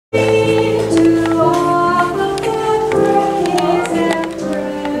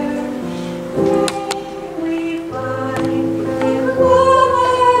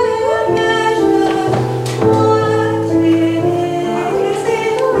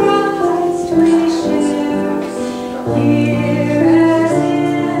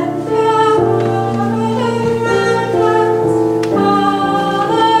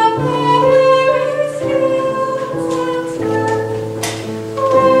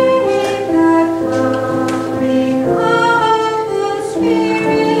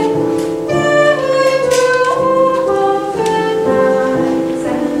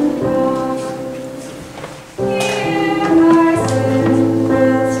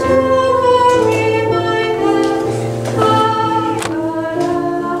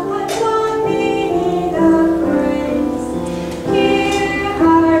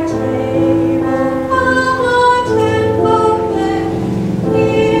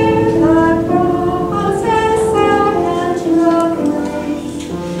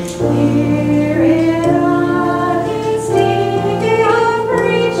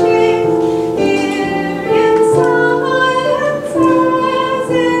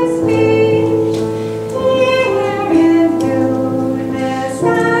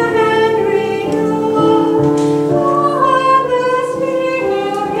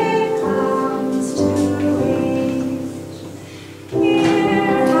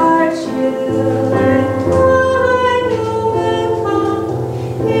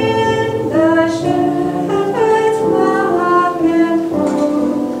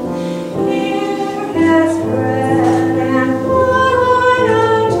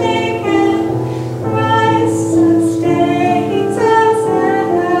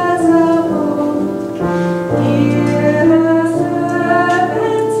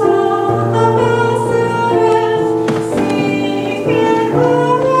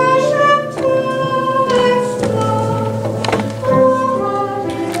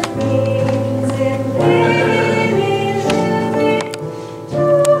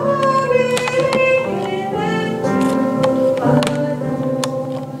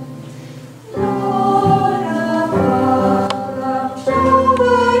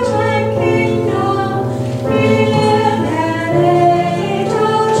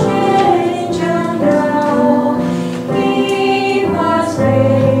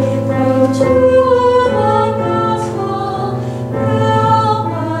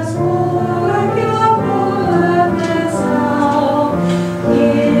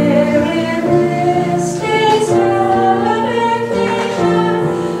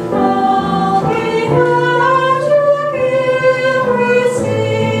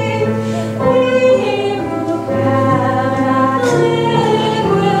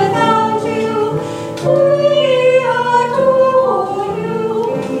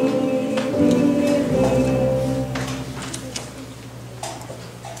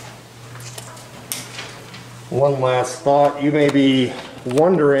one last thought. You may be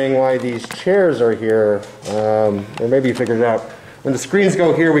wondering why these chairs are here, or maybe you figured it out. When the screens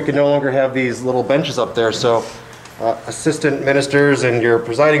go here, we can no longer have these little benches up there, so assistant ministers and your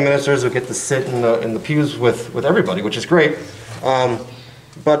presiding ministers will get to sit in the pews with everybody, which is great.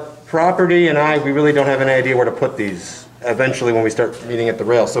 But property and we really don't have any idea where to put these eventually when we start meeting at the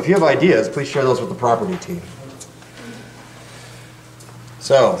rail. So if you have ideas, please share those with the property team.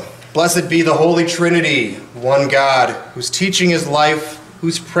 So, blessed be the Holy Trinity, one God, whose teaching is life,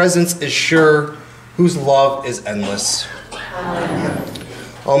 whose presence is sure, whose love is endless. Amen.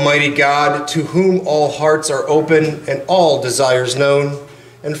 Almighty God, to whom all hearts are open and all desires known,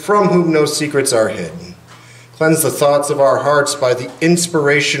 and from whom no secrets are hidden, cleanse the thoughts of our hearts by the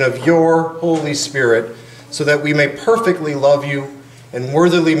inspiration of your Holy Spirit, so that we may perfectly love you and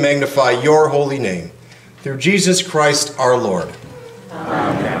worthily magnify your holy name. Through Jesus Christ our Lord.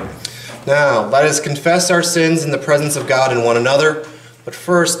 Amen. Now, let us confess our sins in the presence of God and one another. But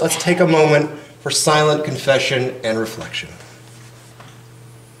first, let's take a moment for silent confession and reflection.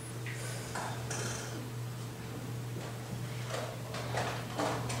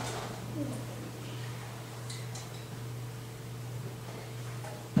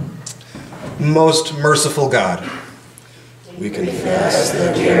 Most merciful God, we confess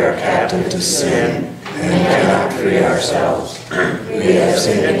that we are captive to sin and cannot free ourselves. We have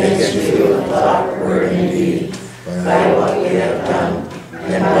sinned against you in thought, word, and deed, by what we have done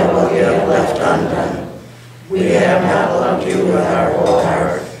and by what we have left undone. We have not loved you with our whole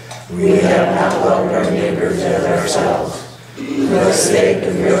heart. We have not loved our neighbors as ourselves. For the sake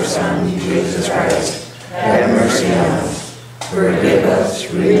of your Son, Jesus Christ, have mercy on us. Forgive us,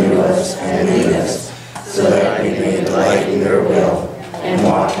 renew us, and lead us, so that we may delight in your will and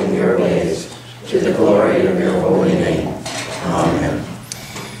walk in your ways, to the glory of your holy name. Amen.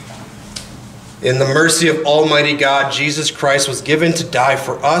 In the mercy of Almighty God, Jesus Christ was given to die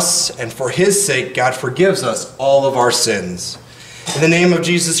for us, and for his sake, God forgives us all of our sins. In the name of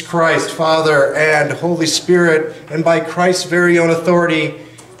Jesus Christ, Father and Holy Spirit, and by Christ's very own authority,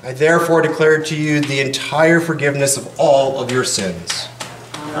 I therefore declare to you the entire forgiveness of all of your sins.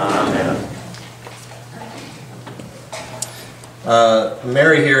 Amen.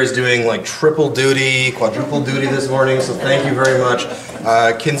 Mary here is doing like triple duty, quadruple duty this morning, so thank you very much.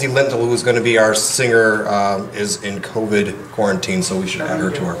 Kinsey Lintel, who's going to be our singer, is in COVID quarantine, so we should add her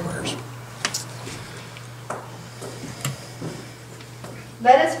to our prayers.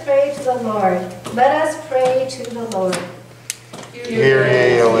 Let us pray to the Lord. Let us pray to the Lord.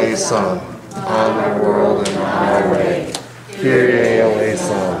 Kyrie eleison, on our world and on our way. Kyrie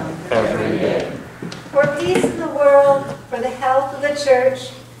eleison, every day. For peace in the world, for the health of the church,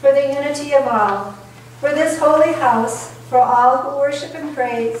 for the unity of all, for this holy house, for all who worship and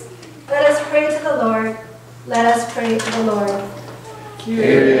praise, let us pray to the Lord. Let us pray to the Lord.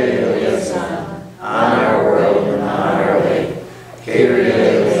 Kyrie eleison, on our world and on our way. Kyrie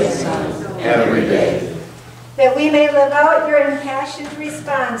eleison, every day. That we may live out your impassioned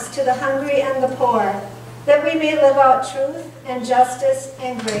response to the hungry and the poor, that we may live out truth and justice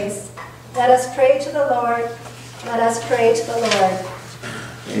and grace. Let us pray to the Lord. Let us pray to the Lord.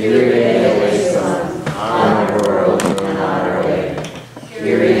 Kyrie eleison, on our world and on our way.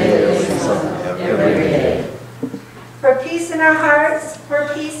 Kyrie eleison, every day. For peace in our hearts, for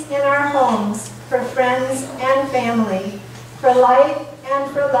peace in our homes, for friends and family, for life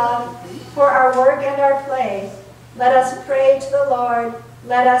and for love, for our work and our play, let us pray to the Lord.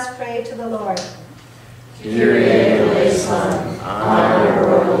 Let us pray to the Lord. Kyrie eleison, on our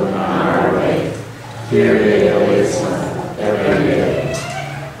world and on our way. Kyrie eleison, every day.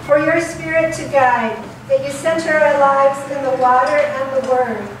 For your Spirit to guide, that you center our lives in the water and the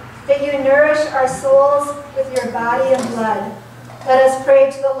Word, that you nourish our souls with your body and blood. Let us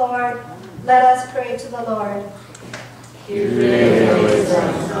pray to the Lord. Let us pray to the Lord. Kyrie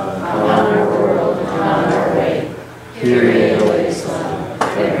eleison, on our world and on our way. Kyrie eleison,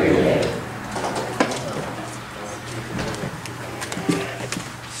 every day.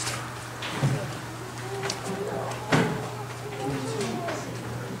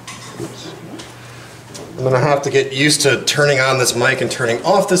 I'm going to have to get used to turning on this mic and turning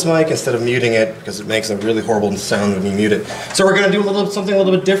off this mic instead of muting it, because it makes a really horrible sound when you mute it. So we're going to do something a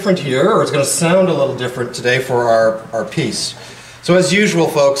little bit different here, or it's going to sound a little different today for our piece. So as usual,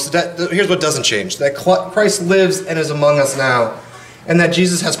 folks, here's what doesn't change. That Christ lives and is among us now, and that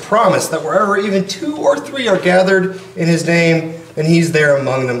Jesus has promised that wherever even 2 or 3 are gathered in his name, then he's there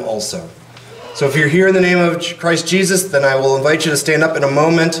among them also. So if you're here in the name of Christ Jesus, then I will invite you to stand up in a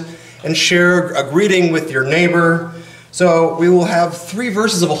moment and share a greeting with your neighbor. So we will have 3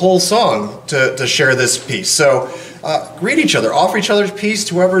 verses of a whole song to share this peace. So greet each other, offer each other's peace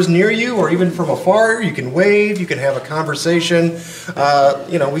to whoever's near you, or even from afar. You can wave, you can have a conversation.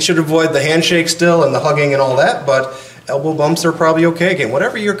 We should avoid the handshake still and the hugging and all that, but elbow bumps are probably okay. Again,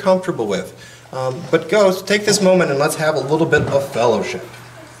 whatever you're comfortable with. But go, take this moment and let's have a little bit of fellowship.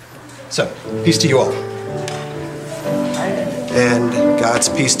 So, peace to you all. And God's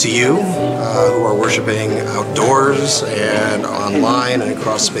peace to you who are worshiping outdoors and online and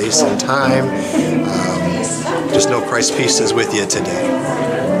across space and time. Just know Christ's peace is with you today.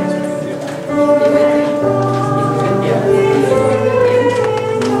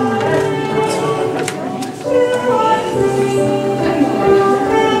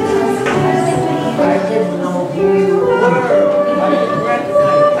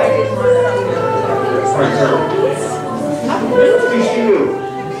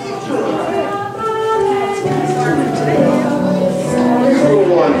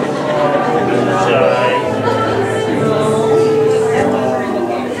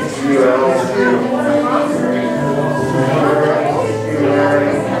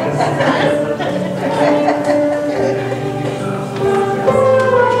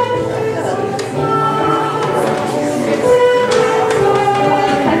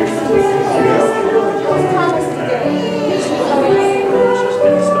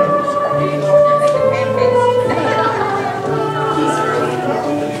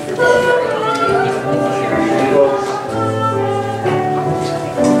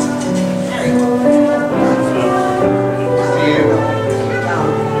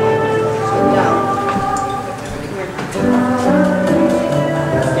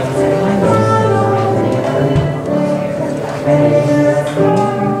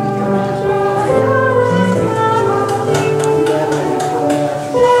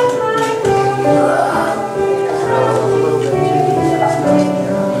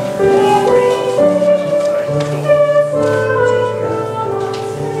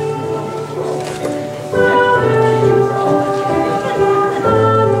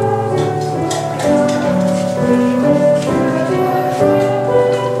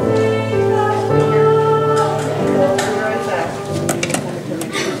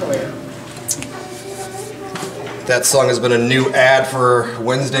 That song has been a new ad for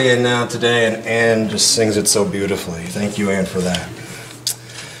Wednesday and now today, and Ann just sings it so beautifully. Thank you, Ann, for that.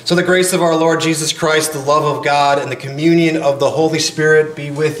 So the grace of our Lord Jesus Christ, the love of God, and the communion of the Holy Spirit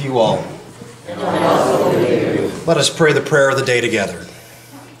be with you all. Let us pray the prayer of the day together.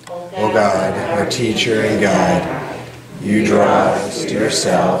 O God, our teacher and guide, you draw us to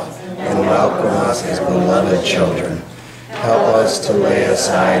yourself and welcome us as beloved children. Help us to lay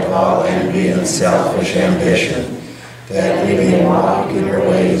aside all envy and selfish ambition, that we may walk in your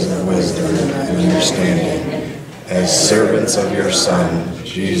ways of wisdom and understanding, as servants of your Son,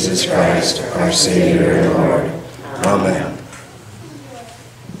 Jesus Christ, our Savior and Lord. Amen.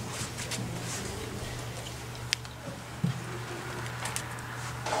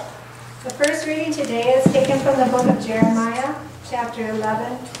 The first reading today is taken from the book of Jeremiah, chapter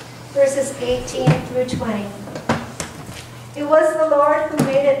 11, verses 18 through 20. It was the Lord who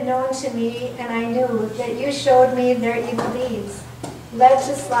made it known to me, and I knew that you showed me their evil deeds, led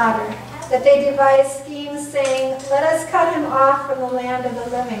to slaughter, that they devised schemes, saying, let us cut him off from the land of the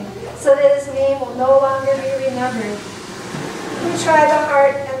living, so that his name will no longer be remembered. You try the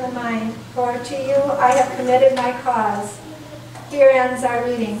heart and the mind, for to you I have committed my cause. Here ends our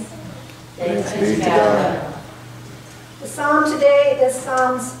reading. Thanks be to God. The psalm today is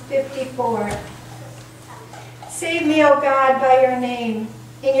Psalms 54. Save me, O God, by your name.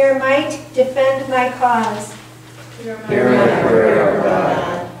 In your might, defend my cause. Hear my prayer, O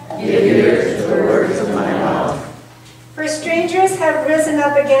God. Give ear to the words of my mouth. For strangers have risen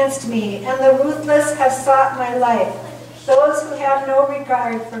up against me, and the ruthless have sought my life, those who have no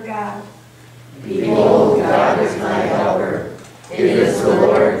regard for God. Behold, God is my helper. It is the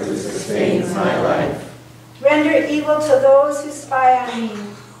Lord who sustains my life. Render evil to those who spy on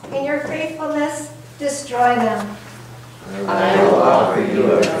me. In your faithfulness, destroy them. I will offer you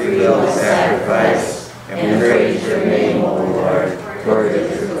a free-will sacrifice and praise your name, O Lord, for it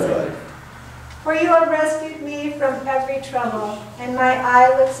is good. For you have rescued me from every trouble, and my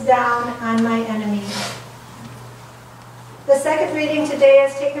eye looks down on my enemies. The second reading today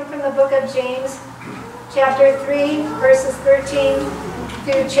is taken from the book of James, chapter 3, verses 13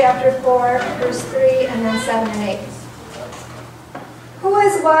 through chapter 4, verse 3, and then 7 and 8. Who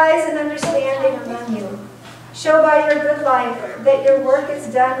is wise and understanding among you? Show by your good life that your work is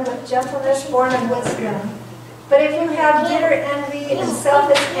done with gentleness born of wisdom. But if you have bitter envy and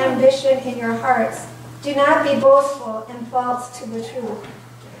selfish ambition in your hearts, Do not be boastful and false to the truth.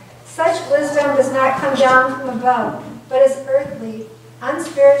 Such wisdom does not come down from above, but is earthly,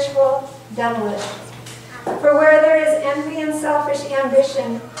 unspiritual, devilish. For where there is envy and selfish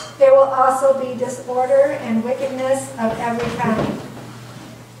ambition, there will also be disorder and wickedness of every kind.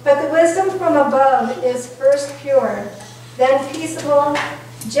 But the wisdom from above is first pure, then peaceable,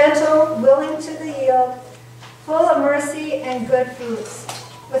 gentle, willing to the yield, full of mercy and good fruits,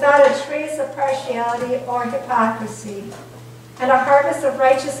 without a trace of partiality or hypocrisy. And a harvest of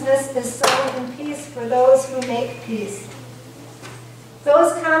righteousness is sown in peace for those who make peace.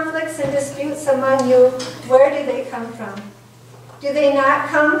 Those conflicts and disputes among you, where do they come from? Do they not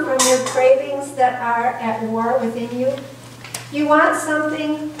come from your cravings that are at war within you? You want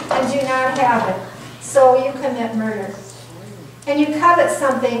something and do not have it, so you commit murder. And you covet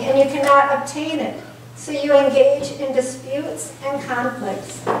something and you cannot obtain it, so you engage in disputes and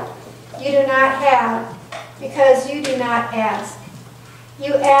conflicts. You do not have, because you do not ask.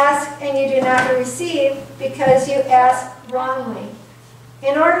 You ask and you do not receive, because you ask wrongly,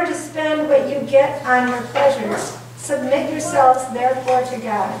 in order to spend what you get on your pleasures. Submit yourselves therefore to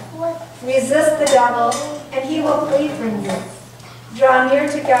God. Resist the devil, and he will flee from you. Draw near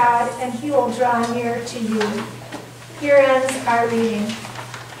to God, and he will draw near to you. Here ends our reading.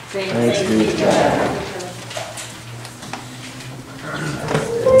 Thanks be to God.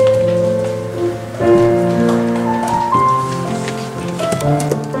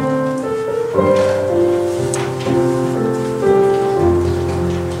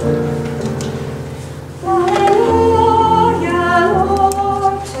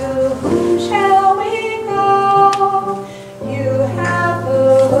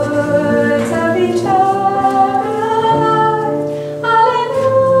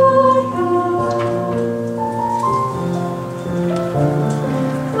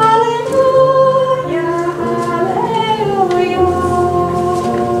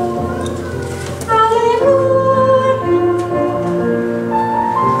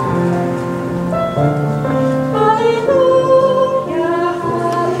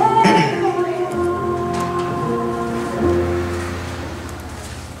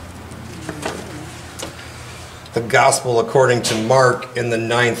 Gospel according to Mark in the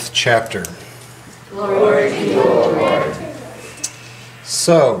 9th chapter. Glory to you, O Lord.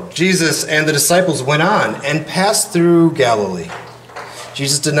 So Jesus and the disciples went on and passed through Galilee.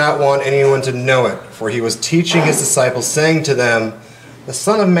 Jesus did not want anyone to know it, for he was teaching his disciples, saying to them, "The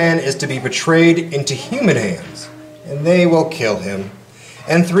Son of Man is to be betrayed into human hands, and they will kill him.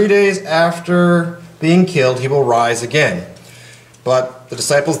 And 3 days after being killed, he will rise again." But the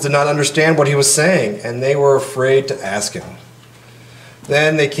disciples did not understand what he was saying, and they were afraid to ask him.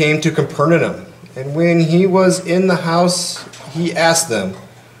 Then they came to Capernaum, and when he was in the house, he asked them,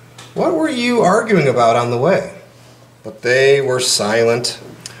 "What were you arguing about on the way?" But they were silent,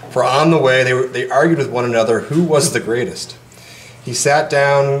 for on the way they argued with one another who was the greatest. He sat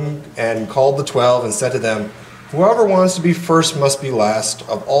down and called the 12 and said to them, "Whoever wants to be first must be last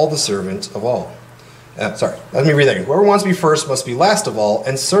of all the servants of all." Let me read that again. Whoever wants to be first must be last of all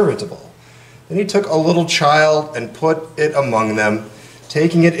and servant of all. Then he took a little child and put it among them,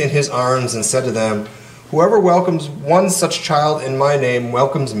 taking it in his arms, and said to them, "Whoever welcomes one such child in my name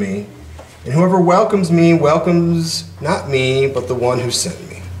welcomes me, and whoever welcomes me welcomes not me, but the one who sent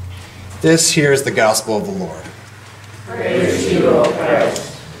me." This here is the gospel of the Lord. Praise to you, O Christ.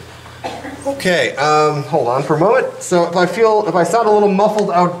 Okay, hold on for a moment. So if I sound a little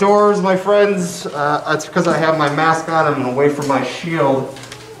muffled outdoors, my friends, it's because I have my mask on and I'm away from my shield.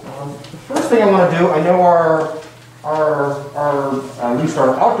 The first thing I want to do, I know at least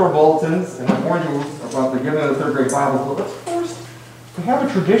our outdoor bulletins, and I warned you about the giving of the third grade Bibles, but first, we have a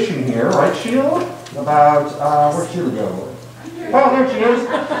tradition here, right, Sheila? About, where'd Sheila go? Oh, there she is.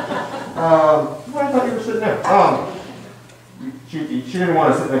 I thought you were sitting there. She didn't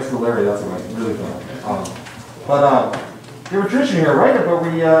want to sit next to Larry, that's why. Really fun. But we have a tradition here, right? But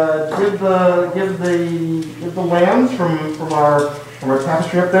we give the lambs from our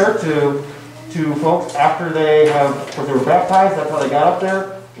tapestry up there to folks after they were baptized. That's how they got up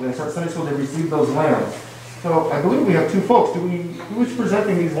there. When they start Sunday school, they received those lambs. So I believe we have two folks. Who's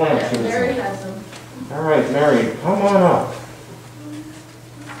presenting these lambs? Mary has them. All right, Mary, come on up.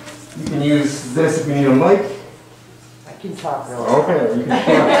 You can use this if you need a mic. Can talk real Okay, you can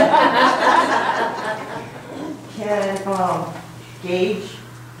stand. Can Gage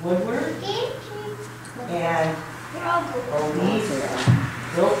Woodward and Elise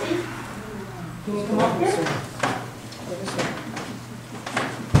Wilson, can you come up here?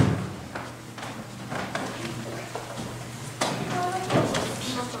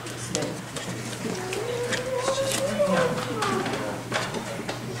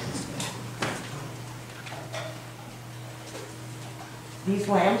 these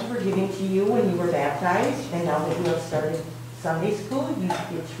lambs were given to you when you were baptized, and now that you have started Sunday school, you get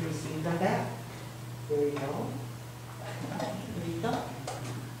to receive them back. There you go. There you go.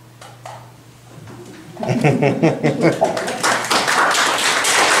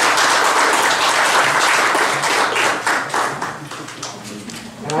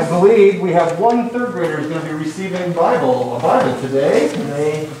 And I believe we have one third grader who's going to be receiving a Bible today. Can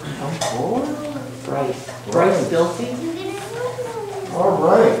they come forward? Bryce Dilsey. All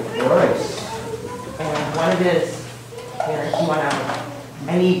right, Bryce. And one of his parents, one of them.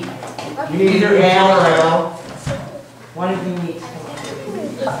 I need You need either your Al Al or or Al. one of you needs to come up.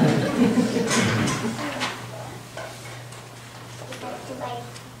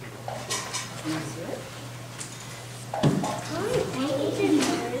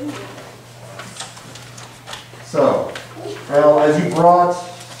 So, Al, as you brought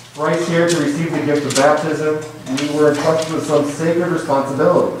Bryce here to receive the gift of baptism, you were entrusted with some sacred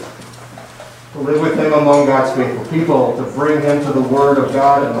responsibility. To live with him among God's faithful people, to bring him to the Word of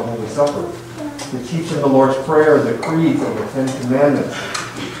God and the Holy Supper, to teach him the Lord's Prayer, the creeds, and the Ten Commandments,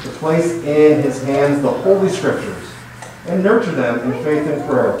 to place in his hands the Holy Scriptures, and nurture them in faith and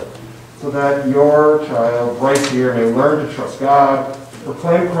prayer, so that your child, Bryce here, may learn to trust God,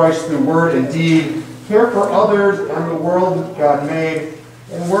 proclaim Christ through word and deed, care for others and the world God made,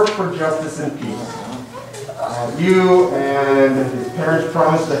 and work for justice and peace. You and his parents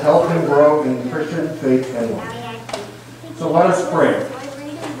promise to help him grow in Christian faith and life. So let us pray.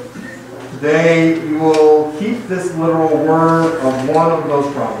 Today, we will keep this literal word of one of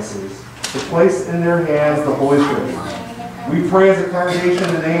those promises, to place in their hands the Holy Scriptures. We pray as a congregation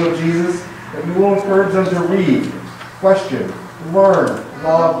in the name of Jesus that you will encourage them to read, question, learn,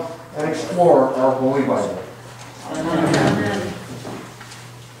 love, and explore our Holy Bible. Amen.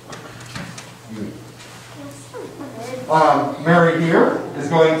 Mary here is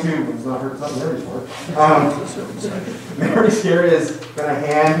going to, it's not Mary's work. Mary here is going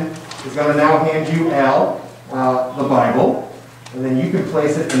to now hand you, Al, the Bible, and then you can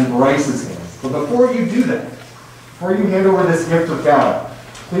place it in Bryce's hands. But before you do that, before you hand over this gift of God,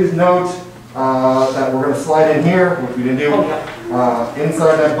 please note that we're going to slide in here, which we didn't do.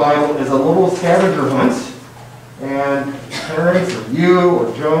 Inside that Bible is a little scavenger hunt, and parents or you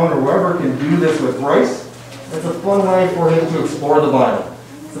or Joan or whoever can do this with Bryce. It's a fun way for him to explore the Bible.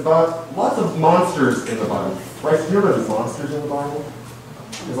 It's about lots of monsters in the Bible. Bryce, do you know there's monsters in the Bible?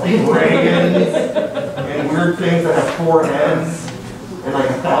 There's like dragons and weird things that have 4 heads and like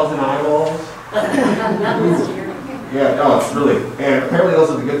 1,000 eyeballs. Yeah, no, it's really. And apparently those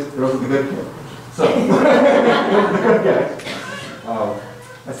are the good kids. So, those are the good guys.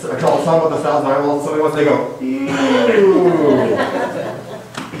 I call some of the 1,000 eyeballs. Somebody once they go, ew.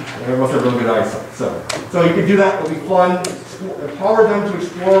 And they must have really good eyesight. So you can do that. It'll be fun. Empower them to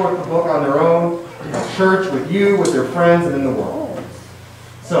explore with the book on their own, at church, with you, with their friends, and in the world.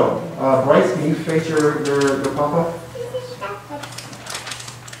 So, Bryce, can you face your papa?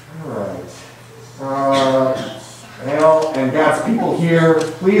 All right. Al and God's people here,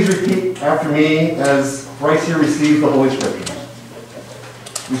 please repeat after me as Bryce here receives the Holy Scriptures.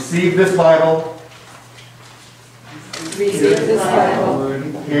 Receive this Bible. Receive this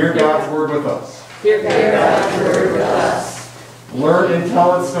Bible. Hear God's Word with us. Hear God's Word with us. Learn and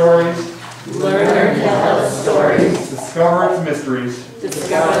tell its stories. Learn and tell its stories. Discover its mysteries.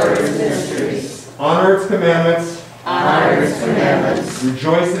 Discover its mysteries. Honor its commandments. Honor its commandments.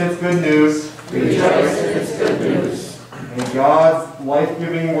 Rejoice in its good news. Rejoice in its good news. May God's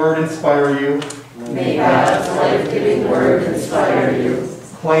life-giving Word inspire you. May God's life-giving Word inspire you.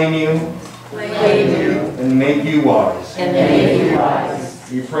 Claim you. Claim you. And make you wise. And make you wise.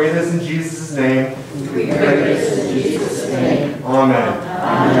 We pray this in Jesus' name. We pray this in Jesus' name. Amen.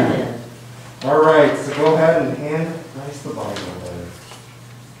 Amen. All right, so go ahead and hand Bryce the Bible.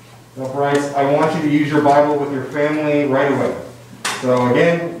 Now, Bryce, I want you to use your Bible with your family right away. So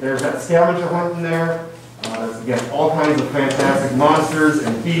again, there's that scavenger hunt in there. There's, again, all kinds of fantastic monsters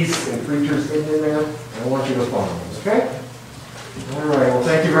and beasts and creatures hidden in there. I want you to follow them, okay? All right, well,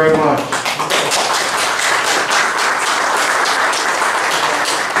 thank you very much.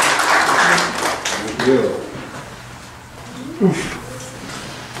 Thank you.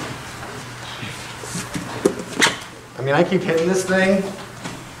 I mean, I keep hitting this thing.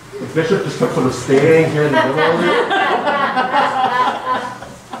 The bishop just kept sort of standing here in the middle of it.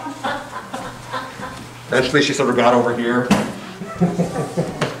 Eventually, she sort of got over here.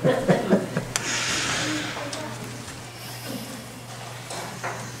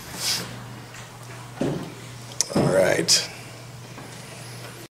 All right.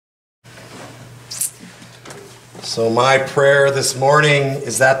 So my prayer this morning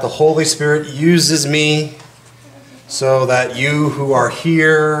is that the Holy Spirit uses me so that you who are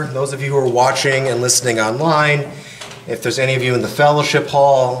here, those of you who are watching and listening online, if there's any of you in the fellowship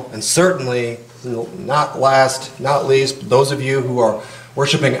hall, and certainly not last, not least, those of you who are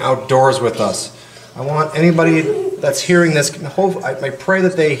worshiping outdoors with us, I want anybody that's hearing this, I pray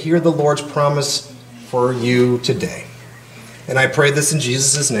that they hear the Lord's promise for you today. And I pray this in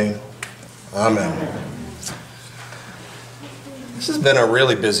Jesus' name. Amen. This has been a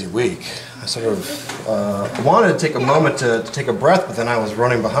really busy week. I sort of wanted to take a moment to take a breath, but then I was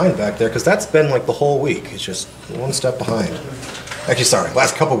running behind back there because that's been like the whole week. It's just one step behind. Actually, sorry,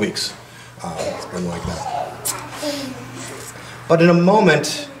 last couple weeks. It's been like that. But in a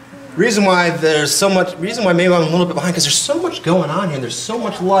moment, reason why maybe I'm a little bit behind, because there's so much going on here, and there's so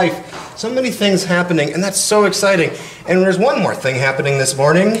much life, so many things happening, and that's so exciting. And there's one more thing happening this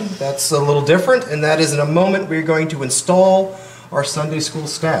morning that's a little different, and that is in a moment we're going to install our Sunday school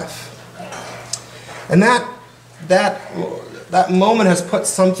staff. And that moment has put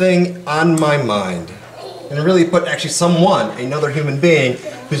something on my mind, and it really put actually someone, another human being,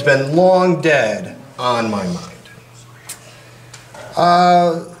 who's been long dead on my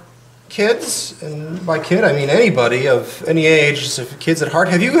mind. Kids, and by kid I mean anybody of any age, so kids at heart,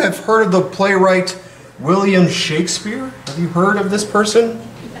 have you heard of the playwright William Shakespeare? Have you heard of this person?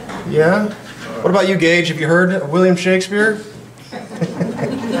 Yeah? What about you, Gage? Have you heard of William Shakespeare?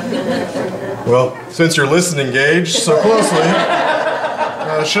 Well, since you're listening, Gage, so closely,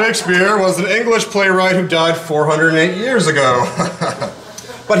 Shakespeare was an English playwright who died 408 years ago.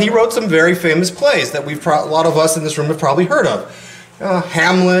 But he wrote some very famous plays that a lot of us in this room have probably heard of.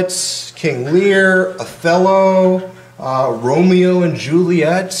 Hamlet, King Lear, Othello, Romeo and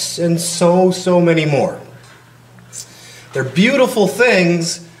Juliet, and so many more. They're beautiful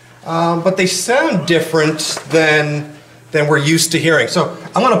things, but they sound different than we're used to hearing. So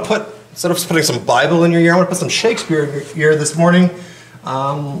I'm going to put, instead of putting some Bible in your ear, I'm going to put some Shakespeare in your ear this morning.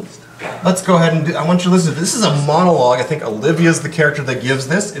 Let's go ahead and I want you to listen to this. This is a monologue. I think Olivia's the character that gives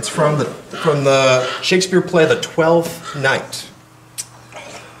this. It's from the Shakespeare play, The Twelfth Night.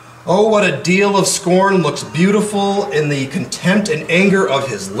 Oh, what a deal of scorn looks beautiful in the contempt and anger of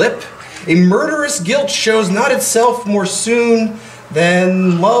his lip. A murderous guilt shows not itself more soon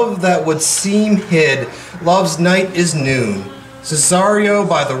than love that would seem hid. Love's night is noon. Cesario,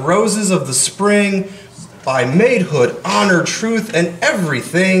 by the roses of the spring, by maidhood, honor, truth, and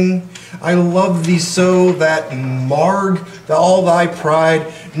everything, I love thee so that marg all thy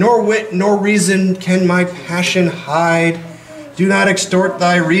pride, nor wit nor reason can my passion hide. Do not extort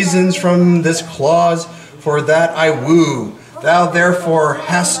thy reasons from this clause, for that I woo. Thou therefore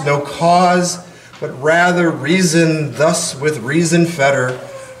hast no cause, but rather reason thus with reason fetter.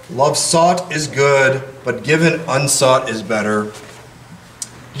 Love sought is good, but given unsought is better.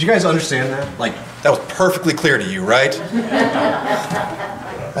 Did you guys understand that? Like, that was perfectly clear to you, right?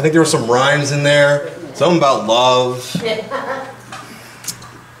 I think there were some rhymes in there, something about love.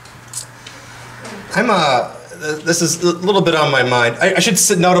 This is a little bit on my mind. I should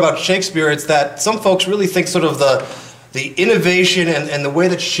note about Shakespeare, it's that some folks really think sort of the innovation and the way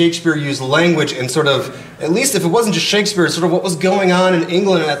that Shakespeare used language and sort of, at least if it wasn't just Shakespeare, sort of what was going on in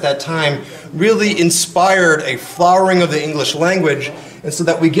England at that time really inspired a flowering of the English language, and so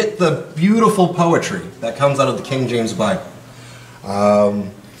that we get the beautiful poetry that comes out of the King James Bible.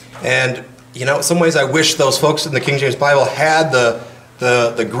 And, you know, in some ways I wish those folks in the King James Bible had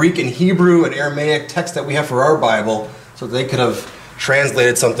the Greek and Hebrew and Aramaic text that we have for our Bible, so they could have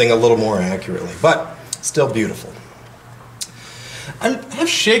translated something a little more accurately, but still beautiful. I have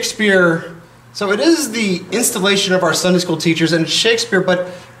Shakespeare, so it is the installation of our Sunday school teachers and Shakespeare,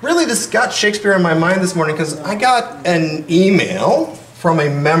 but really this got Shakespeare in my mind this morning because I got an email from a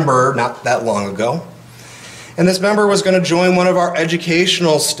member not that long ago, and this member was going to join one of our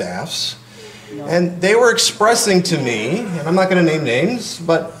educational staffs. And they were expressing to me, and I'm not going to name names,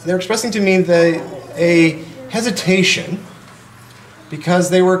 but they were expressing to me a hesitation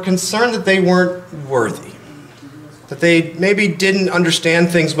because they were concerned that they weren't worthy, that they maybe didn't understand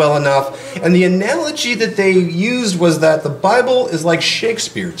things well enough. And the analogy that they used was that the Bible is like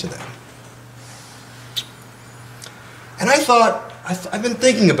Shakespeare to them. And I thought, I've been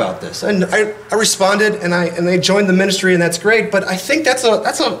thinking about this, and I responded, and they joined the ministry, and that's great. But I think that's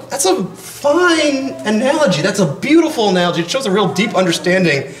a fine analogy. That's a beautiful analogy. It shows a real deep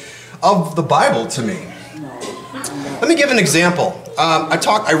understanding of the Bible to me. Let me give an example.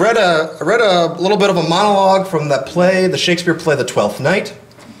 I read a little bit of a monologue from that play, the Shakespeare play, The Twelfth Night.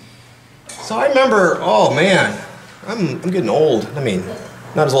 So I remember, oh man, I'm getting old. I mean,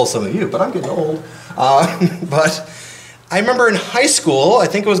 not as old as some of you, but I'm getting old. But I remember in high school, I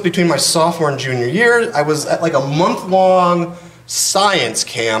think it was between my sophomore and junior year, I was at like a month-long science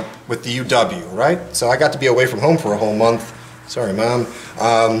camp with the UW, right? So I got to be away from home for a whole month. Sorry, Mom.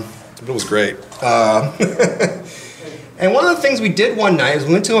 But it was great. And one of the things we did one night is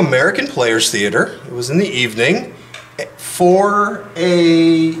we went to American Players Theater. It was in the evening for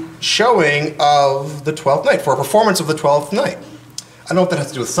a showing of the 12th night, for a performance of the 12th night. I don't know if that has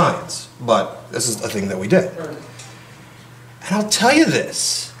to do with science, but this is a thing that we did. And I'll tell you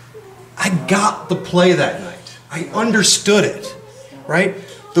this, I got the play that night. I understood it, right?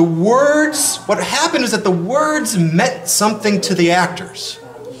 The words, what happened is that the words meant something to the actors.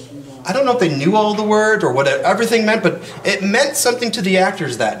 I don't know if they knew all the words or what everything meant, but it meant something to the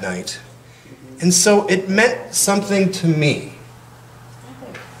actors that night. And so it meant something to me.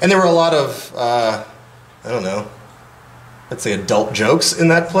 And there were a lot of, I don't know, let's say adult jokes in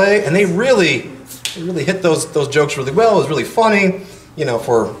that play, and they really hit those jokes really well. It was really funny, you know,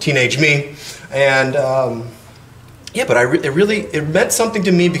 for teenage me. And yeah, but it meant something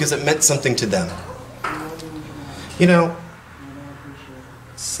to me because it meant something to them. You know,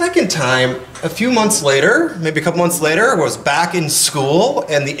 second time, a few months later, maybe a couple months later, I was back in school,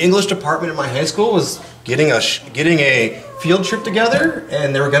 and the English department in my high school was getting a field trip together,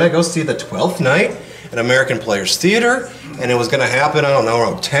 and they were going to go see the 12th night at American Players Theater, and it was going to happen, I don't know,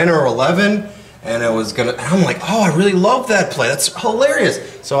 around 10 or 11, and I'm like, oh, I really love that play. That's hilarious.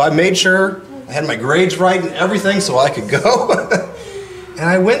 So I made sure I had my grades right and everything so I could go. And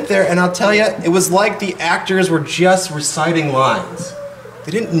I went there, and I'll tell you, it was like the actors were just reciting lines.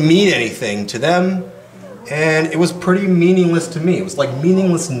 They didn't mean anything to them, and it was pretty meaningless to me. It was like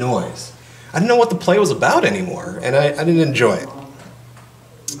meaningless noise. I didn't know what the play was about anymore, and I didn't enjoy it.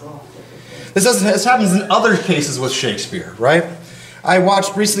 This happens in other cases with Shakespeare, right? I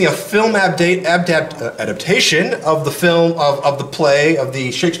watched recently a film adaptation of the film of the play, of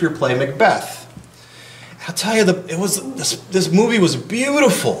the Shakespeare play Macbeth. I'll tell you, this movie was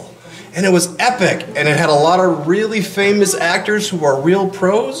beautiful. And it was epic, and it had a lot of really famous actors who are real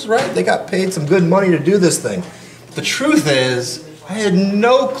pros, right? They got paid some good money to do this thing. But the truth is, I had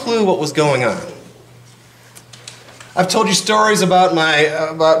no clue what was going on. I've told you stories about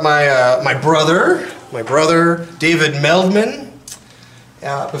my brother David Meldman,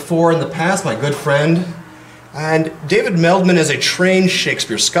 before in the past, my good friend. And David Meldman is a trained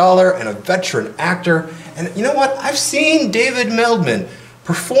Shakespeare scholar and a veteran actor. And you know what? I've seen David Meldman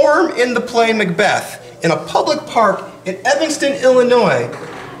perform in the play Macbeth in a public park in Evanston, Illinois,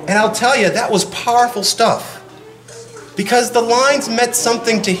 and I'll tell you, that was powerful stuff because the lines meant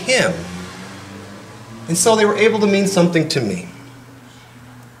something to him, and so they were able to mean something to me.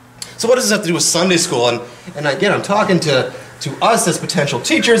 So what does this have to do with Sunday school? And again, I'm talking to us as potential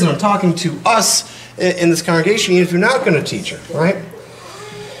teachers, and I'm talking to us in this congregation, even if you're not going to teach it, right?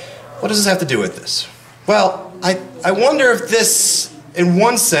 What does this have to do with this? Well, I wonder if this, in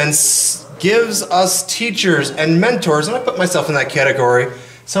one sense, gives us teachers and mentors, and I put myself in that category,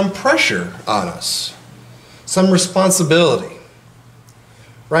 some pressure on us, some responsibility,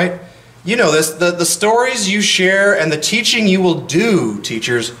 right? You know this, the stories you share and the teaching you will do,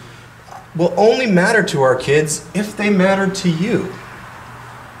 teachers, will only matter to our kids if they matter to you.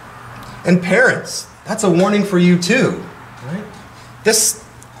 And parents, that's a warning for you too, right? This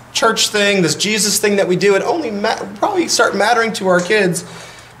church thing, this Jesus thing that we do, it only probably start mattering to our kids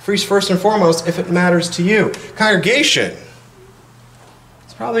first and foremost if it matters to you. Congregation,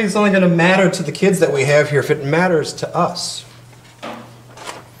 it's only going to matter to the kids that we have here if it matters to us.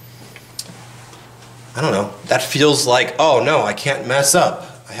 I don't know, that feels like, oh no, I can't mess up.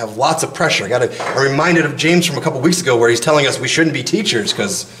 I have lots of pressure. I'm reminded of James from a couple weeks ago where he's telling us we shouldn't be teachers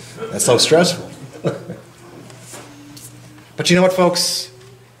because that's so stressful. But you know what, folks?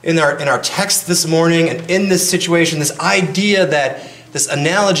 In our text this morning and in this situation, this idea that this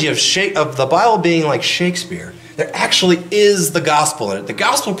analogy of the Bible being like Shakespeare, there actually is the gospel in it. The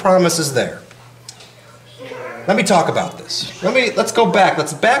gospel promise is there. Let me talk about this. Let's go back.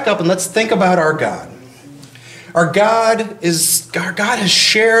 Let's back up and let's think about our God. Our God has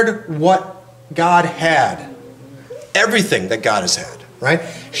shared what God had. Everything that God has had, right?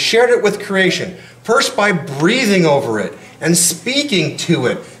 Shared it with creation. First by breathing over it and speaking to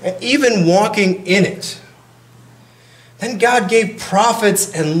it and even walking in it. Then God gave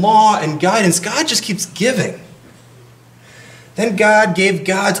prophets and law and guidance. God just keeps giving. Then God gave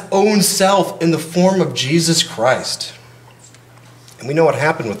God's own self in the form of Jesus Christ. And we know what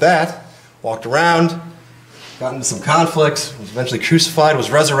happened with that. Walked around, got into some conflicts, was eventually crucified, was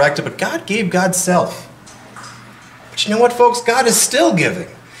resurrected, but God gave God's self. But you know what, folks? God is still giving.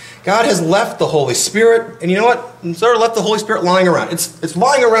 God has left the Holy Spirit, and you know what? Sort of left the Holy Spirit lying around. It's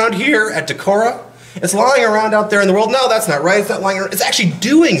lying around here at Dekorra. It's lying around out there in the world. No, that's not right. It's not lying around. It's actually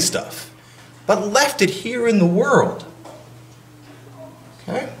doing stuff, but left it here in the world.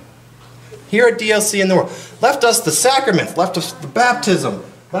 Okay? Here at DLC in the world. Left us the sacraments, left us the baptism,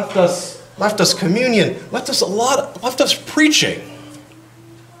 left us communion, left us preaching.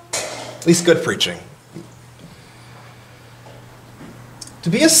 At least good preaching. To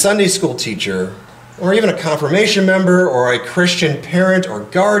be a Sunday school teacher, or even a confirmation member, or a Christian parent or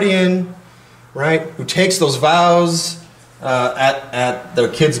guardian, right, who takes those vows at their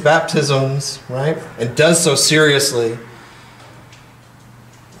kids' baptisms, right, and does so seriously,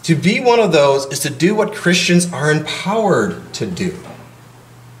 to be one of those is to do what Christians are empowered to do.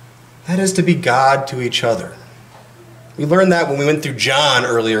 That is to be God to each other. We learned that when we went through John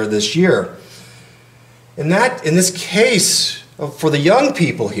earlier this year. In this case, for the young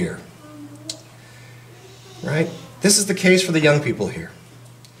people here, right? This is the case for the young people here.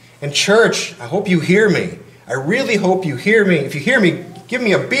 And church, I hope you hear me. I really hope you hear me. If you hear me, give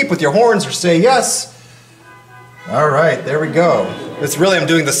me a beep with your horns or say yes. All right, there we go. It's really, I'm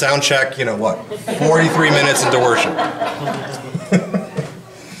doing the sound check, 43 minutes into worship.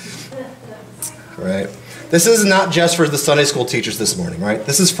 Right? This is not just for the Sunday school teachers this morning, right?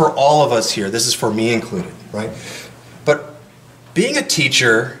 This is for all of us here. This is for me included, right? But being a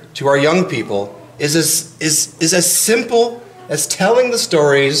teacher to our young people is as simple as telling the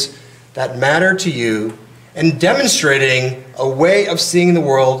stories that matter to you and demonstrating a way of seeing the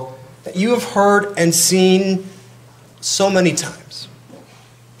world that you have heard and seen so many times.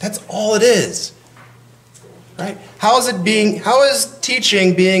 That's all it is. Right? How is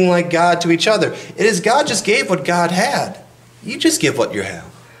teaching being like God to each other? It is God just gave what God had. You just give what you have.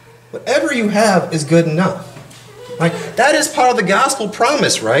 Whatever you have is good enough. Right? That is part of the gospel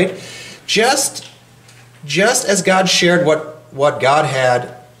promise, right? Just as God shared what God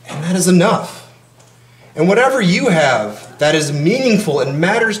had, and that is enough. And whatever you have that is meaningful and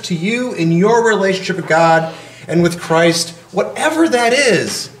matters to you in your relationship with God and with Christ, whatever that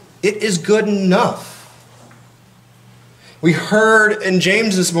is, it is good enough. We heard in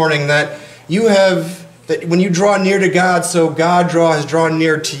James this morning that when you draw near to God, so God has drawn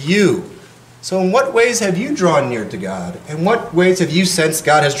near to you. So in what ways have you drawn near to God? In what ways have you sensed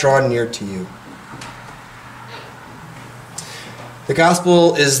God has drawn near to you? The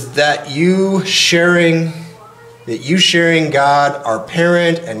gospel is that you sharing God, our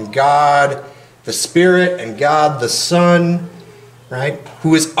parent, and God, the Spirit, and God, the Son, right,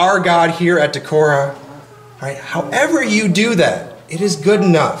 who is our God here at Dekorra, right? However you do that, it is good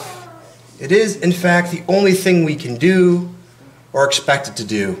enough. It is, in fact, the only thing we can do or expect it to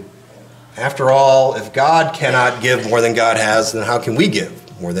do. After all, if God cannot give more than God has, then how can we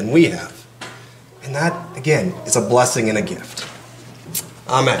give more than we have? And that, again, is a blessing and a gift.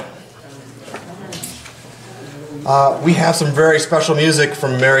 Amen. We have some very special music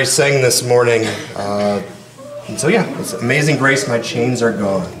from Mary sang this morning. And so yeah, it's Amazing Grace, My Chains Are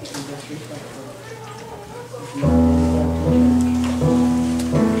Gone.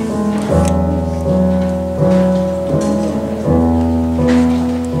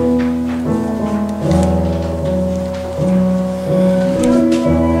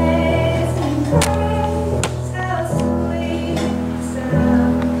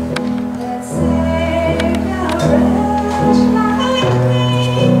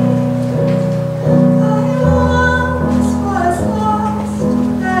 I once was lost.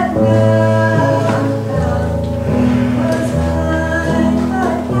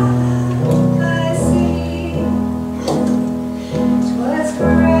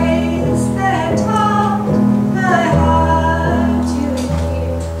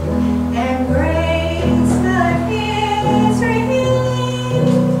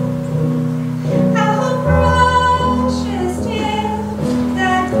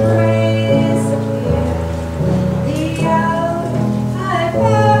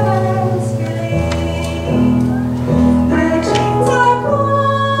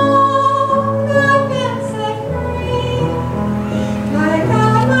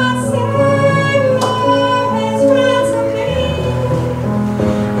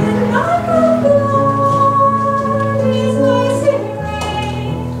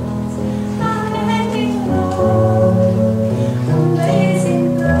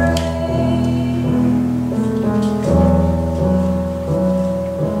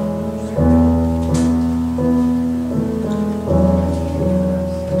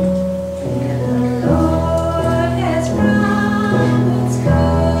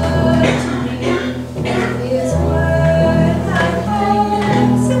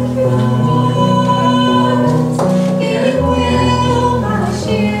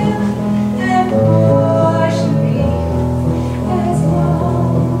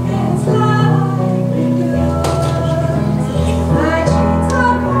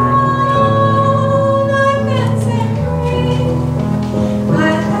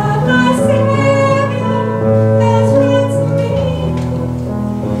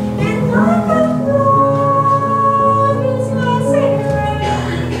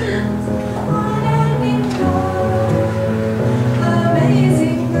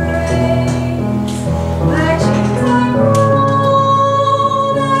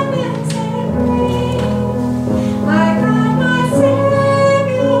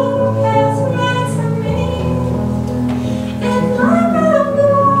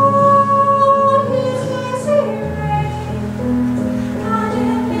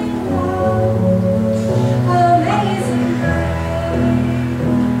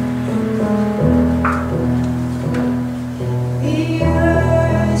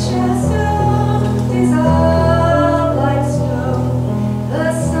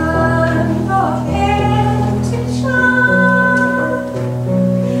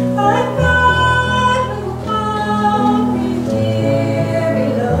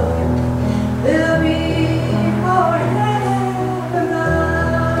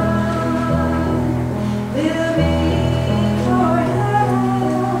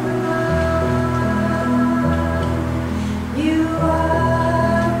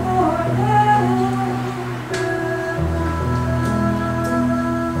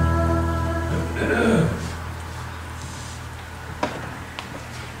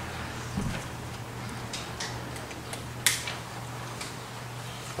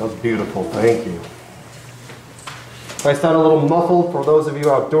 Beautiful, thank you. If I sound a little muffled for those of you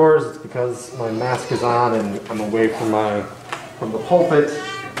outdoors, it's because my mask is on and I'm away from the pulpit.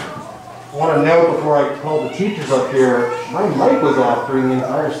 I want to note before I call the teachers up here, my mic was off during the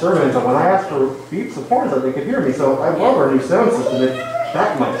entire sermon, but when I asked for beeps of horns, they could hear me. So I love our new sound system.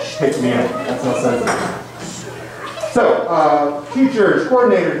 That might take me out. That's how sensitive. So, teachers,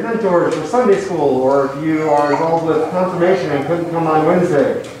 coordinators, mentors for Sunday school, or if you are involved with confirmation and couldn't come on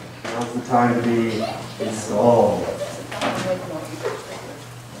Wednesday, now's the time to be installed.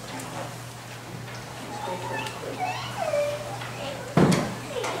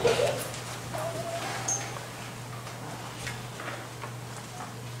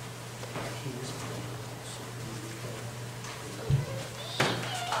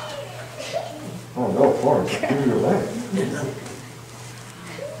 Oh no, Florence, give your leg.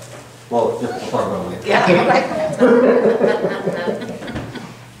 Well, yeah, we'll talk about it later.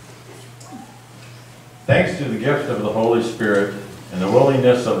 Thanks to the gift of the Holy Spirit and the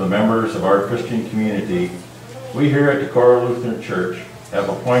willingness of the members of our Christian community, we here at Dekorra Lutheran Church have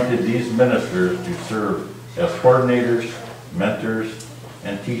appointed these ministers to serve as coordinators, mentors,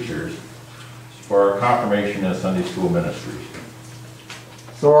 and teachers for our confirmation and Sunday school ministries.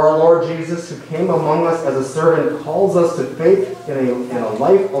 So our Lord Jesus, who came among us as a servant, calls us to faith in a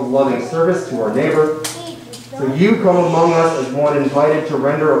life of loving service to our neighbor. So you come among us as one invited to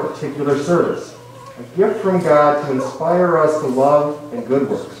render a particular service, a gift from God to inspire us to love and good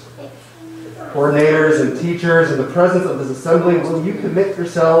works. Coordinators and teachers, in the presence of this assembly, will you commit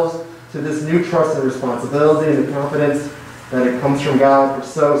yourselves to this new trust and responsibility and the confidence that it comes from God? For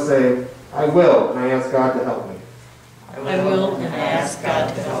so say, I will, and I ask God to help me. I will, and I ask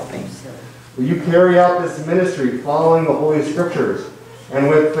God to help me. Will you carry out this ministry following the Holy Scriptures and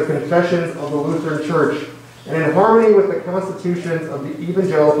with the confessions of the Lutheran Church and in harmony with the constitutions of the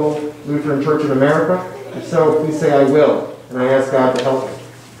Evangelical Lutheran Church in America? If so, please say, I will, and I ask God to help me.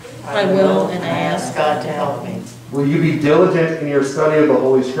 I will, and I ask God to help me. Will you be diligent in your study of the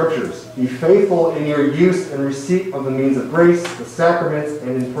Holy Scriptures? Be faithful in your use and receipt of the means of grace, the sacraments,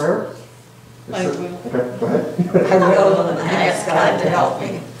 and in prayer? I will. Okay, go ahead. I will, and I ask God to help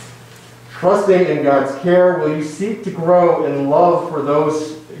me. Trusting in God's care, will you seek to grow in love for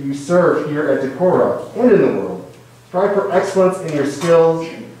those you serve here at Dekorra and in the world? Strive for excellence in your skills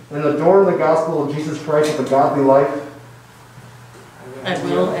and adorn the gospel of Jesus Christ with a godly life? I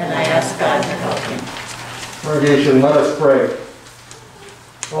will, and I ask God to help me. Congregation, let us pray.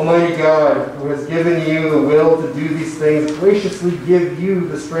 Almighty God, who has given you the will to do these things, graciously give you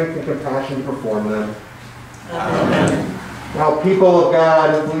the strength and compassion to perform them. Amen. Now, people of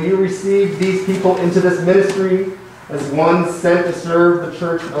God, will you receive these people into this ministry as one sent to serve the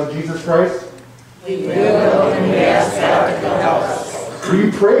Church of Jesus Christ? We will, and we ask God to help us. Will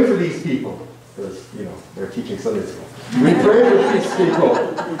you pray for these people? Because, they're teaching Sunday school. We pray for these people.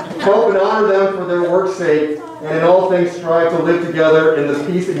 Help and honor them for their work's sake, and in all things strive to live together in the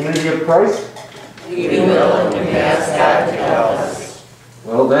peace and unity of Christ. We will, and we ask God to help us.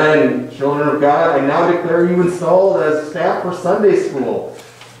 Well then, children of God, I now declare you installed as staff for Sunday school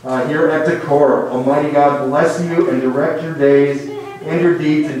here at Dekorra. Almighty God bless you and direct your days and your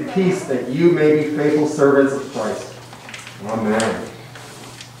deeds in peace, that you may be faithful servants of Christ. Amen.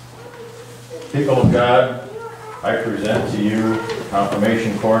 People of God, I present to you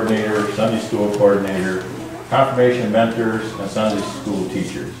confirmation coordinator, Sunday school coordinator, confirmation mentors, and Sunday school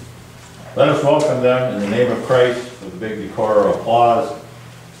teachers. Let us welcome them in the name of Christ with a big Dekorra applause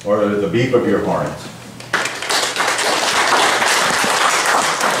or the beep of your horns.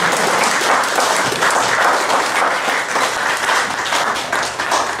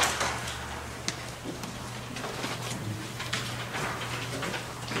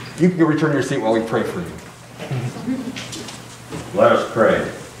 You can return your seat while we pray for you. Let us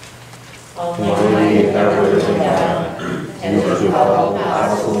pray. Almighty and ever-living God, and who called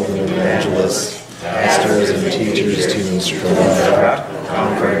apostles and evangelists, pastors and teachers to instruct,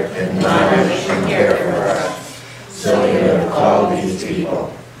 comfort, admonish, and care for us, so you have called these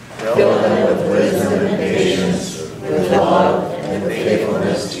people. Fill them with wisdom and patience, with love and with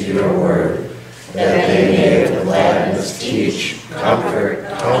faithfulness to your word, that they may with gladness teach, comfort,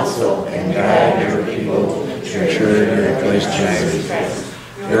 counsel, and guide your people to maturity in Christ Jesus,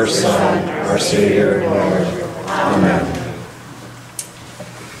 your Son, our Savior and Lord. Amen.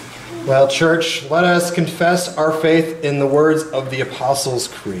 Well, church, let us confess our faith in the words of the Apostles'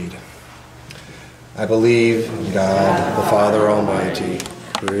 Creed. I believe in God, the Father Almighty,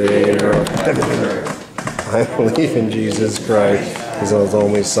 creator of heaven and earth. I believe in Jesus Christ, his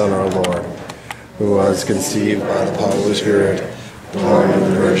only Son, our Lord, who was conceived by the Holy Spirit, born of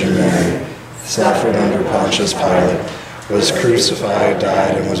the Virgin Mary, suffered under Pontius Pilate, was crucified,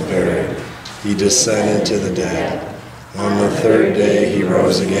 died, and was buried. He descended to the dead. On the third day he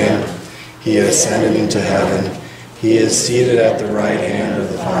rose again. He ascended into heaven. He is seated at the right hand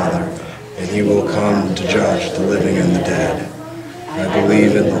of the Father, and he will come to judge the living and the dead. I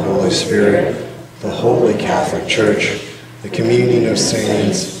believe in the Holy Spirit, the Holy Catholic Church, the communion of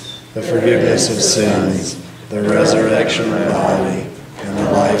saints, the forgiveness of sins, the resurrection of the body, and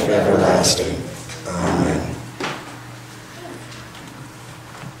the life everlasting. Amen.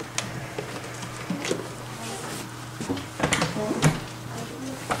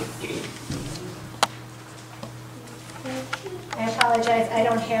 I apologize, I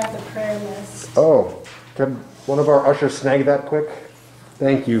don't have the prayer list. Oh, can one of our ushers snag that quick?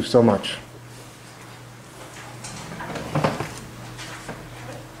 Thank you so much.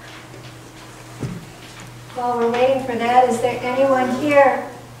 While we're waiting for that, is there anyone here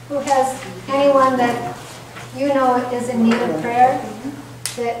who has anyone that you know is in need of prayer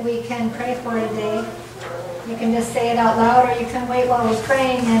that we can pray for today? You can just say it out loud, or you can wait while we're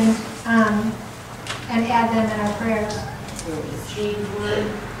praying and add them in our prayers. Steve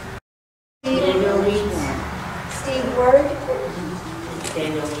Word. Daniel Leeds. Steve Word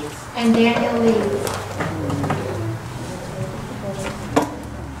Daniel Leeds. and Daniel Leeds.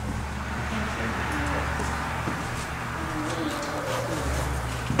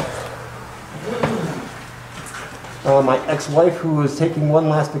 My ex-wife, who is taking one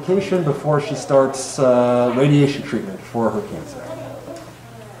last vacation before she starts radiation treatment for her cancer.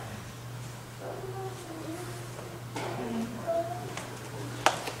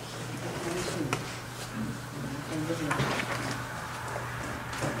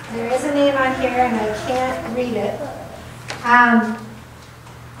 There is a name on here and I can't read it.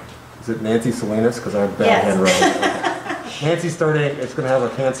 Is it Nancy Salinas? Because I have bad Yes. handwriting. Nancy's is going to have a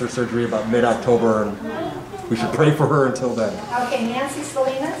cancer surgery about mid-October, and we should pray for her until then. Okay, Nancy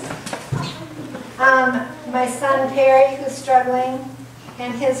Salinas. My son Perry, who's struggling,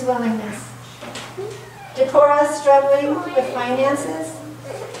 and his willingness. Dekorra, struggling with finances.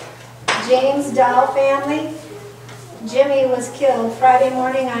 James Dahl family. Jimmy was killed Friday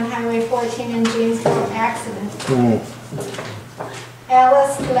morning on Highway 14 in Janesville accident.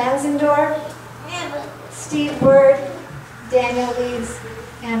 Alice Lansendorf, Steve Word, Daniel Leeds,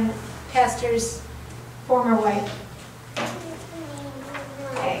 and Pastor's former wife.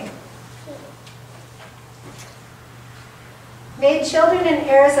 Okay. Made children and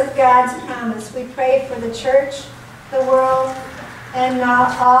heirs of God's promise, we pray for the church, the world, and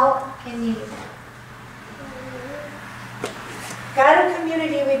all in need. God of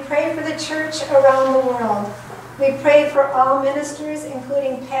community, we pray for the church around the world. We pray for all ministers,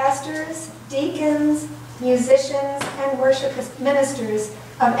 including pastors, deacons, musicians, and worship ministers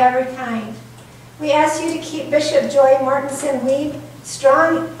of every kind. We ask you to keep Bishop Joy Mortensen Weed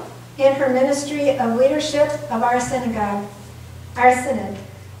strong in her ministry of leadership of our synagogue, our synod.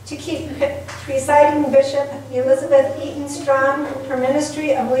 To keep presiding Bishop Elizabeth Eaton strong, her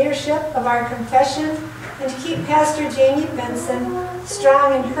ministry of leadership of our confession, and to keep Pastor Jamie Benson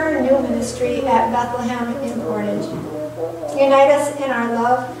strong in her new ministry at Bethlehem in Portage. Unite us in our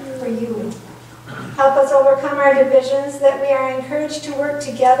love for you. Help us overcome our divisions, that we are encouraged to work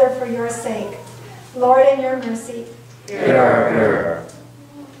together for your sake. Lord, in your mercy. Hear our prayer.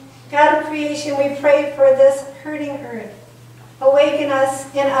 God of creation, we pray for this hurting earth. Awaken in us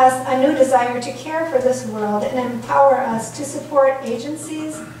a new desire to care for this world and empower us to support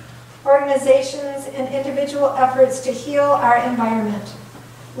agencies, organizations, and individual efforts to heal our environment.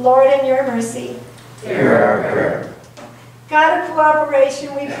 Lord, in your mercy. Hear our prayer. God of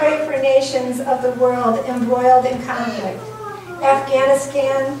cooperation, we pray for nations of the world embroiled in conflict.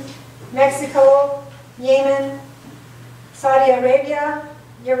 Afghanistan, Mexico, Yemen, Saudi Arabia,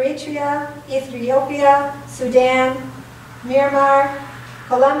 Eritrea, Ethiopia, Sudan, Myanmar,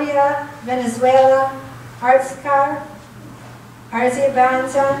 Colombia, Venezuela,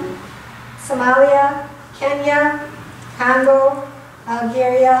 Azerbaijan, Somalia, Kenya, Congo,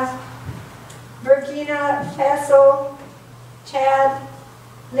 Algeria, Burkina Faso, Chad,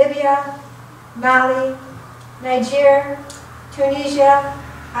 Libya, Mali, Niger, Tunisia,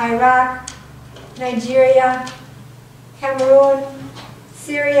 Iraq, Nigeria, Cameroon,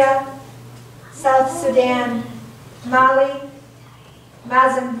 Syria, South Sudan, Mali,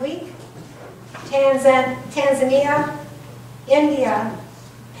 Mozambique, Tanzania, India,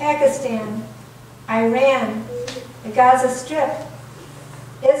 Pakistan, Iran, the Gaza Strip,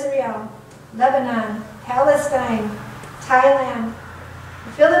 Israel, Lebanon, Palestine, Thailand,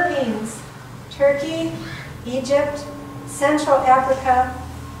 the Philippines, Turkey, Egypt, Central Africa,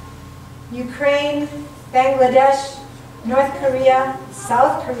 Ukraine, Bangladesh, North Korea,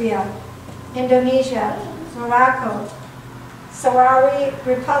 South Korea, Indonesia, Morocco, Sahrawi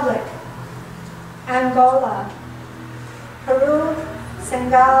Republic, Angola, Peru,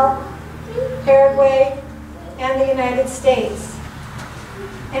 Senegal, Paraguay, and the United States,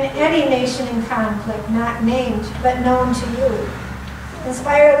 and any nation in conflict not named but known to you.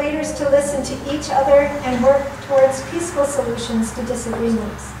 Inspire leaders to listen to each other and work towards peaceful solutions to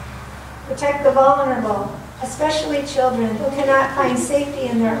disagreements. Protect the vulnerable, especially children who cannot find safety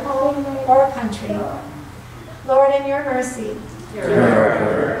in their home or country. Lord, in your mercy.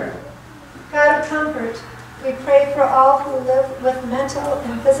 God of comfort, we pray for all who live with mental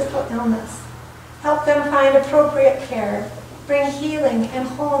and physical illness. Help them find appropriate care. Bring healing and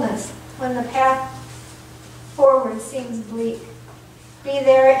wholeness when the path forward seems bleak. Be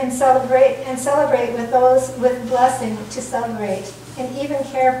there and celebrate with those with blessing to celebrate, and even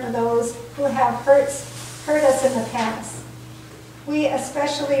care for those who have hurt us in the past. We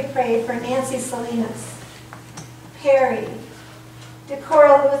especially pray for Nancy Salinas, Perry,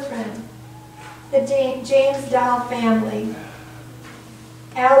 Dekorra Lutheran, the James Dahl family,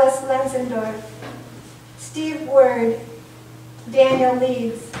 Alice Lenzendorf, Steve Word, Daniel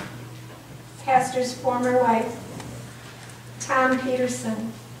Leeds, pastor's former wife, Tom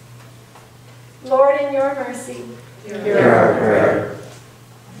Peterson. Lord, in your mercy. Hear our prayer.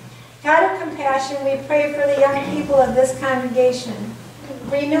 God of compassion, we pray for the young people of this congregation.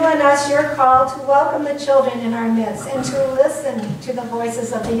 Renew in us your call to welcome the children in our midst and to listen to the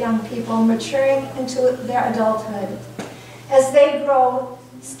voices of the young people maturing into their adulthood. As they grow,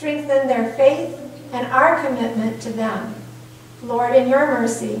 strengthen their faith and our commitment to them. Lord, in your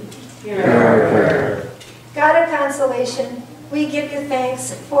mercy. Hear our prayer. God of consolation, we give you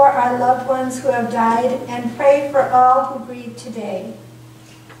thanks for our loved ones who have died and pray for all who grieve today.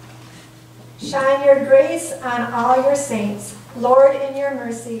 Shine your grace on all your saints. Lord, in your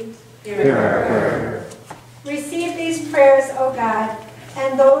mercy. Hear our prayer. Receive these prayers, O God,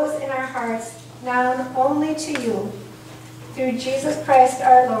 and those in our hearts, known only to you. Through Jesus Christ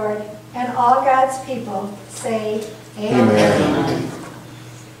our Lord, and all God's people say, Amen.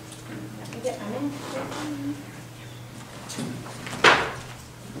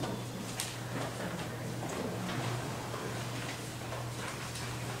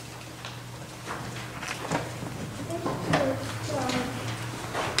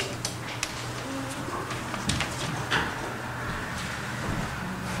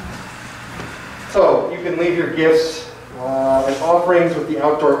 So, you can leave your gifts and offerings with the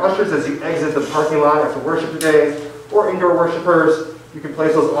outdoor ushers as you exit the parking lot after worship today, or indoor worshipers, you can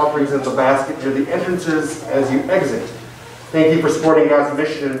place those offerings in the basket near the entrances as you exit. Thank you for supporting God's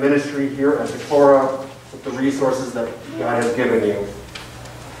mission and ministry here at Dekorra with the resources that God has given you.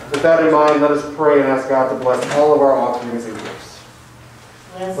 With that in mind, let us pray and ask God to bless all of our offerings and gifts.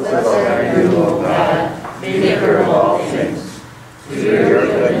 Blessed are you, O God, maker of all things. Through your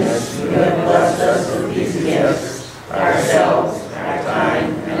goodness, you have blessed us with these gifts, ourselves, our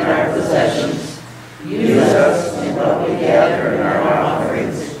time, and our possessions. Use us in what we gather in our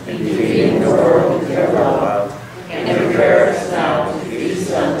offerings, in feeding the world with your love, and prepare us now to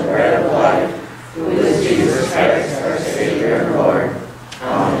feast on the bread of life, who is Jesus Christ, our Savior and Lord.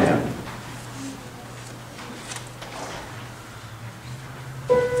 Amen.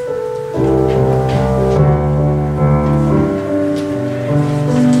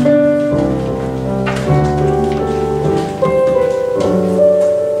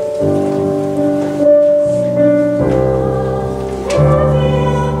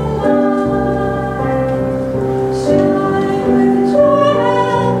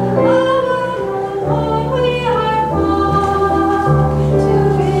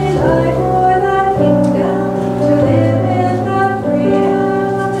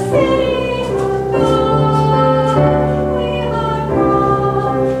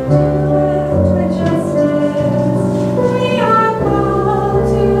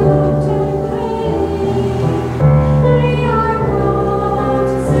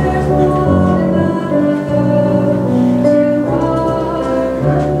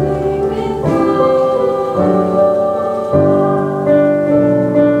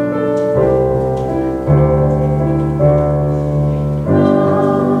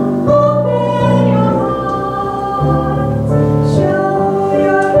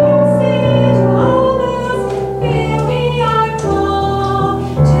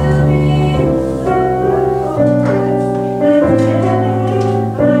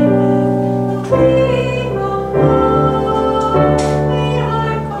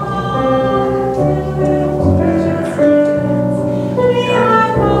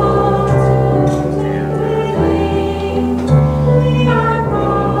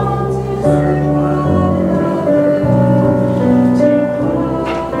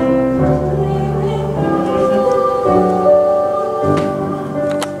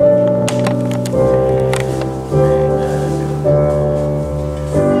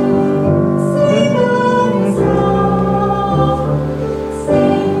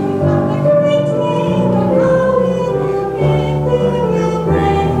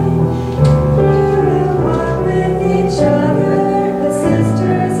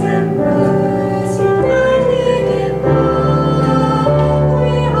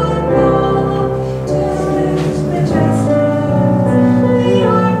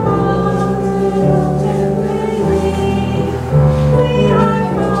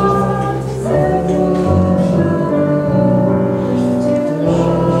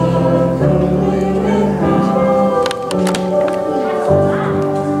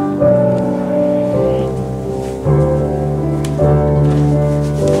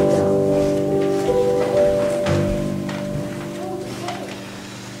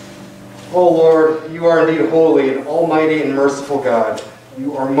 You are indeed holy and almighty and merciful God.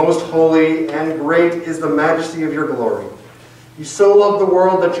 You are most holy, and great is the majesty of your glory. You so loved the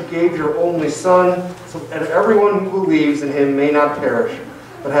world that you gave your only Son, so that everyone who believes in him may not perish,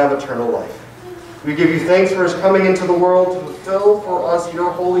 but have eternal life. We give you thanks for his coming into the world to fulfill for us your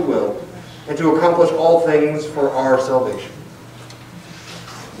holy will, and to accomplish all things for our salvation.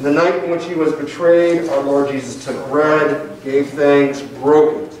 In the night in which he was betrayed, our Lord Jesus took bread, gave thanks,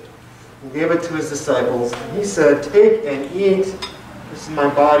 broke it, and gave it to his disciples. And he said, "Take and eat. This is my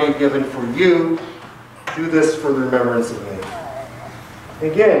body given for you. Do this for the remembrance of me."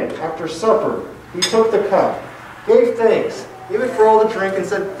 Again, after supper, he took the cup, gave thanks, gave it for all to drink, and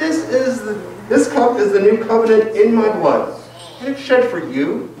said, This cup is the new covenant in my blood, and it's shed for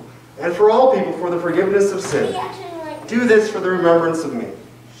you and for all people for the forgiveness of sin. Do this for the remembrance of me.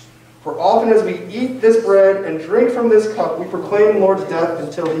 For often as we eat this bread and drink from this cup, we proclaim the Lord's death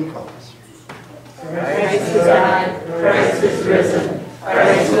until he comes. Christ is died, Christ is risen,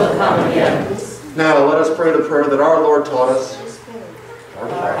 Christ will come again. Now let us pray the prayer that our Lord taught us. Our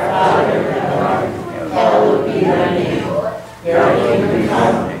Father in heaven, hallowed be thy name. Your kingdom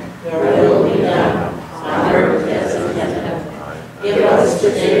come, your will be done, on earth as in heaven. Give us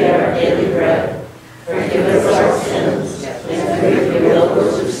today our daily bread. Forgive us our sins, as we forgive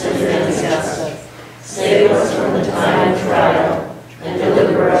those who sin against us. Save us from the time of trial, and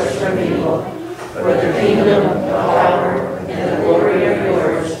deliver us from evil. For the kingdom, the power, and the glory are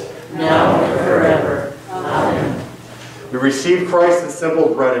yours, now and forever. Amen. We receive Christ in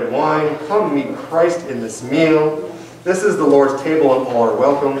simple bread and wine. Come meet Christ in this meal. This is the Lord's table, and all are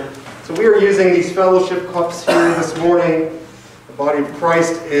welcome. So we are using these fellowship cups here this morning. The body of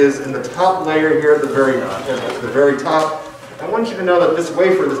Christ is in the top layer here at the very top. I want you to know that this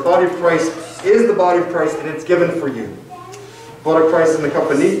wafer, this body of Christ, is the body of Christ, and it's given for you. The blood of Christ in the cup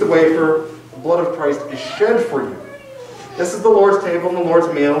beneath the wafer. The blood of Christ is shed for you. This is the Lord's table and the Lord's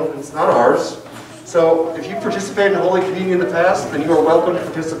meal. It's not ours. So if you participated in Holy Communion in the past, then you are welcome to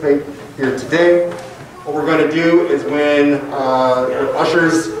participate here today. What we're going to do is when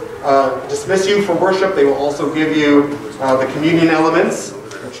ushers dismiss you for worship, they will also give you the communion elements,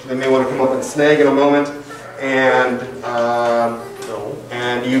 which they may want to come up and snag in a moment, and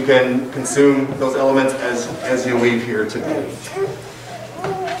you can consume those elements as you leave here today.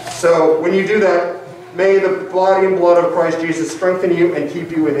 So when you do that, may the body and blood of Christ Jesus strengthen you and keep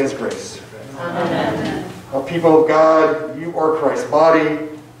you in his grace. Amen. People of God, you are Christ's body,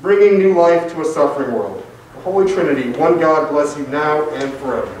 bringing new life to a suffering world. The Holy Trinity, one God, bless you now and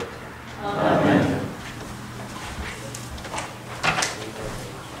forever. Amen.